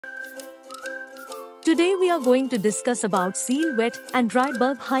Today we are going to discuss about seal wet and dry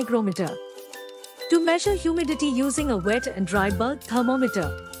bulb hygrometer. To measure humidity using a wet and dry bulb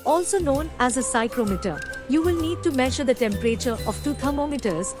thermometer, also known as a psychrometer, you will need to measure the temperature of two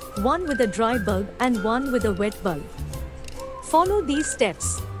thermometers, one with a dry bulb and one with a wet bulb. Follow these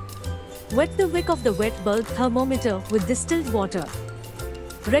steps. Wet the wick of the wet bulb thermometer with distilled water.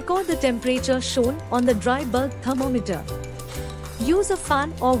 Record the temperature shown on the dry bulb thermometer. Use a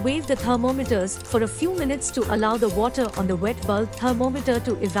fan or wave the thermometers for a few minutes to allow the water on the wet bulb thermometer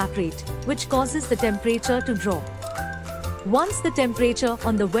to evaporate, which causes the temperature to drop. Once the temperature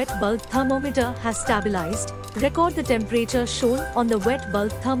on the wet bulb thermometer has stabilized, record the temperature shown on the wet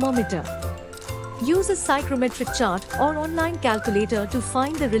bulb thermometer. Use a psychrometric chart or online calculator to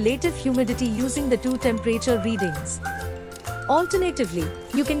find the relative humidity using the two temperature readings. Alternatively,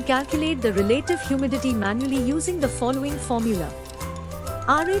 you can calculate the relative humidity manually using the following formula.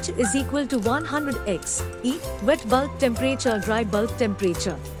 RH is equal to 100x, E, wet bulb temperature, dry bulb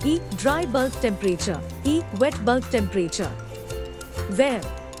temperature, E, dry bulb temperature, E, wet bulb temperature, where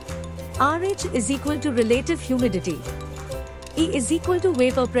RH is equal to relative humidity, E is equal to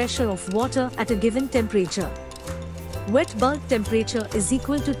vapor pressure of water at a given temperature. Wet bulb temperature is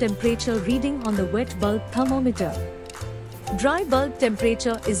equal to temperature reading on the wet bulb thermometer. Dry bulb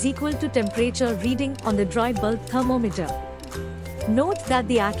temperature is equal to temperature reading on the dry bulb thermometer. Note that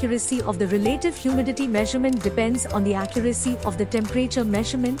the accuracy of the relative humidity measurement depends on the accuracy of the temperature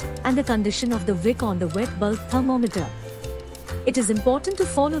measurement and the condition of the wick on the wet bulb thermometer. It is important to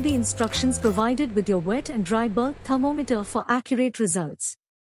follow the instructions provided with your wet and dry bulb thermometer for accurate results.